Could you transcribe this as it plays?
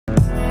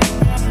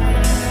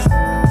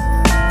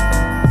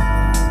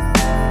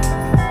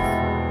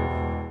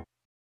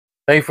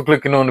Thank you for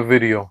clicking on the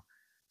video.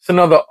 It's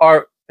another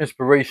art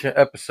inspiration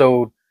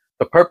episode.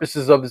 The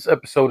purposes of this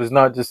episode is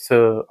not just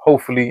to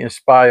hopefully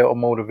inspire or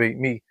motivate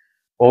me,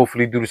 but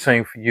hopefully do the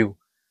same for you.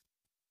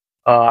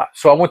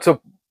 So I went to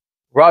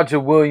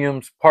Roger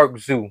Williams Park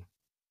Zoo,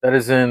 that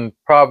is in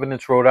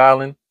Providence, Rhode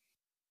Island,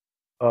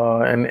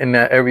 and in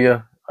that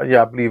area.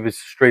 Yeah, I believe it's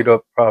straight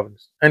up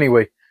Providence.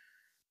 Anyway,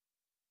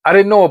 I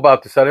didn't know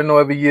about this. I didn't know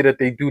every year that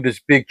they do this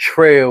big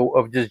trail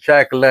of just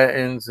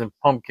jack-o'-lanterns and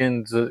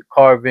pumpkins,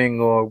 carving,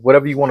 or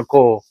whatever you want to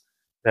call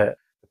that.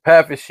 The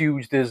path is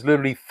huge. There's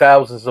literally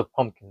thousands of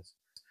pumpkins.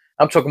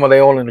 I'm talking about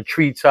they're all in the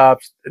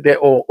treetops. They're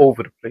all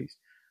over the place.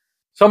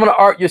 Some of the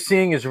art you're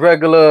seeing is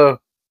regular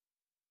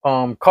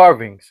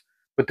carvings,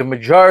 but the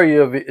majority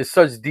of it is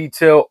such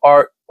detailed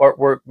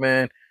artwork,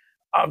 man.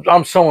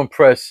 I'm so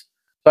impressed.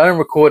 So I didn't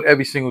record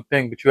every single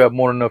thing, but you have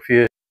more than enough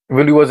here. It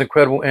really was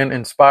incredible and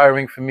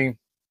inspiring for me.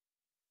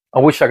 I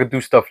wish I could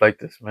do stuff like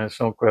this, man. It's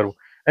so incredible.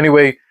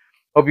 Anyway,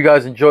 hope you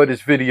guys enjoyed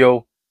this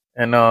video.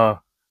 And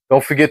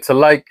don't forget to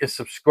like and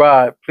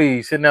subscribe.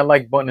 Please, hitting that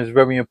like button is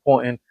very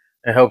important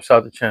and helps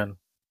out the channel.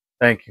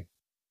 Thank you.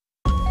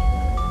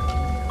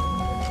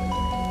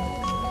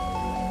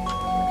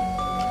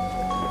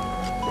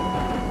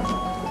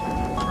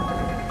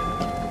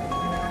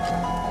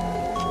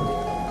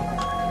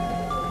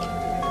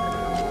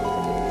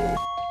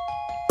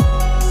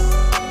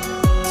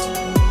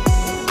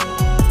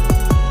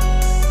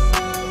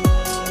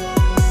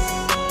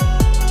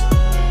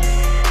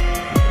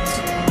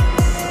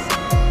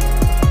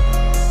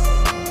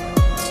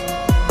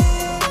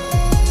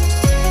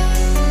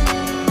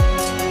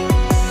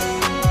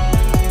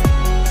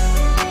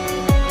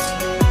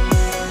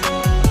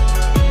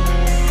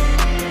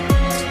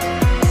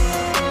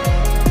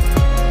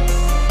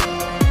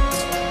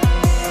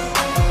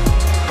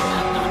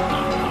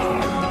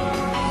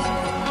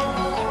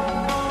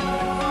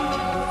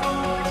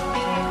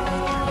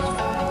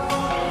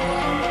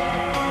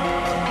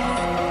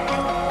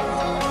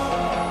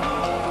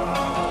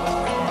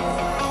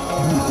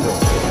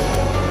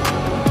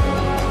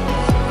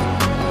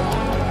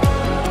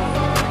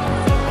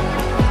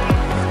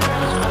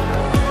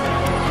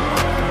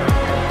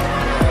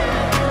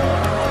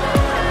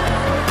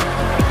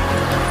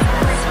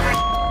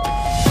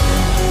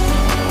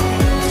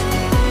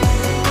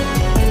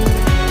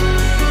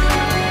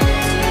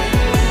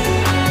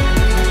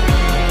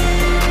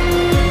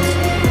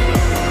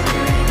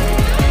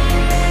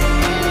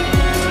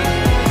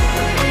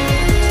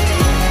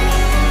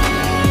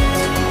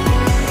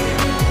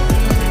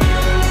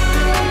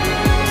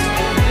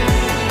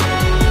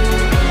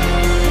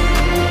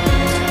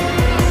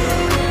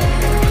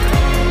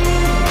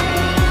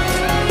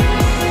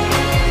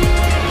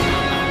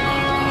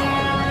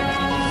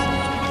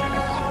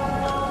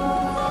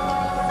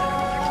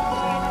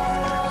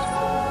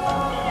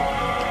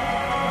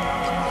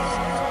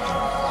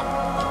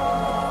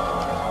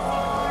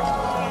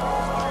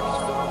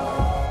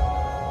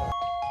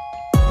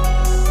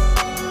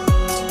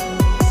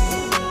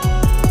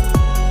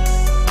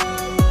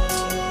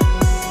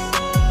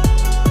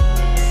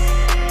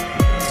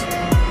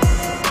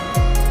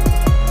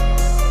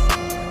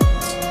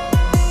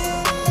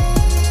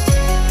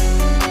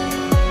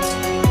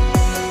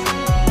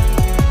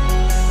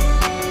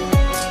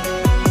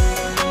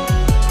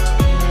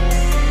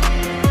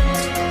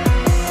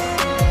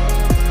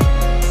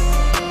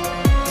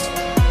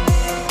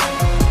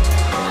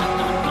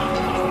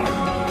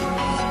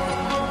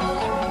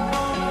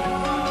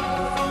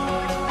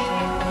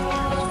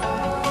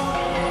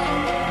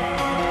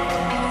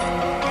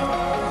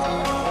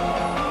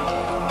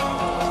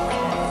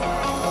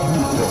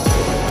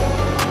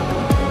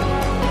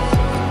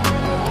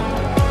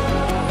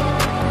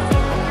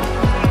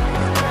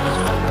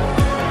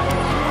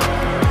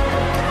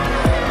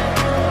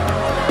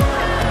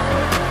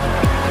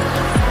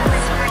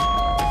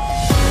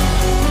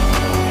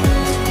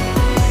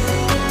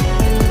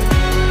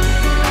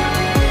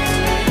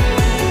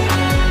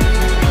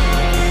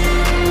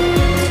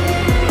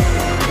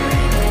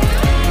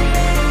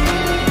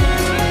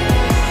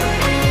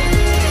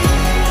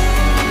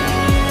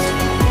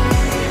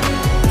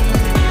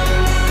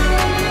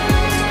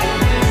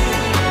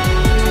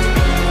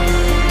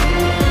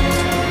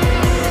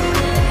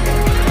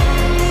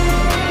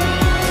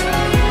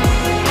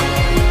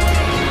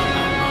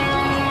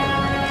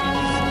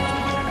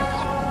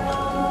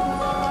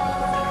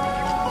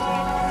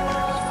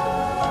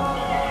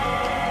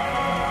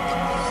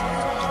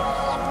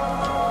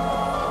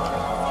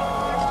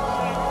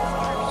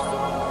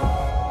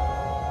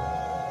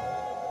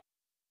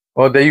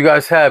 Well, there you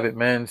guys have it,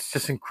 man. It's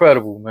just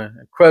incredible, man.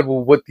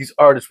 Incredible what these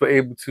artists were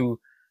able to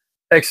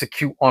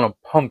execute on a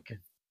pumpkin.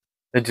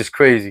 They're just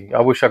crazy.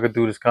 I wish I could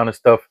do this kind of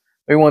stuff.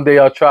 Maybe one day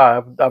I'll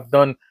try. I've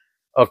done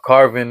a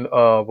carving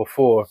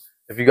before.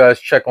 If you guys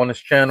check on this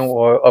channel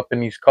or up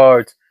in these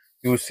cards,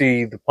 you will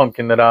see the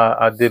pumpkin that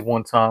I did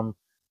one time.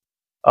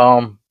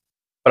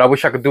 But I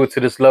wish I could do it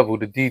to this level.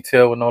 The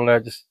detail and all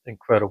that, just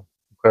incredible.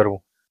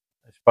 Incredible.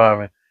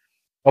 Inspiring.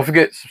 Don't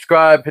forget,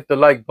 subscribe, hit the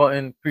like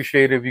button.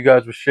 Appreciate it if you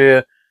guys would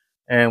share.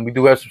 And we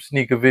do have some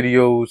sneaker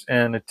videos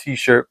and a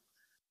t-shirt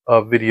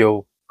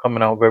video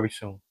coming out very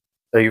soon.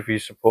 Thank you for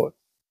your support.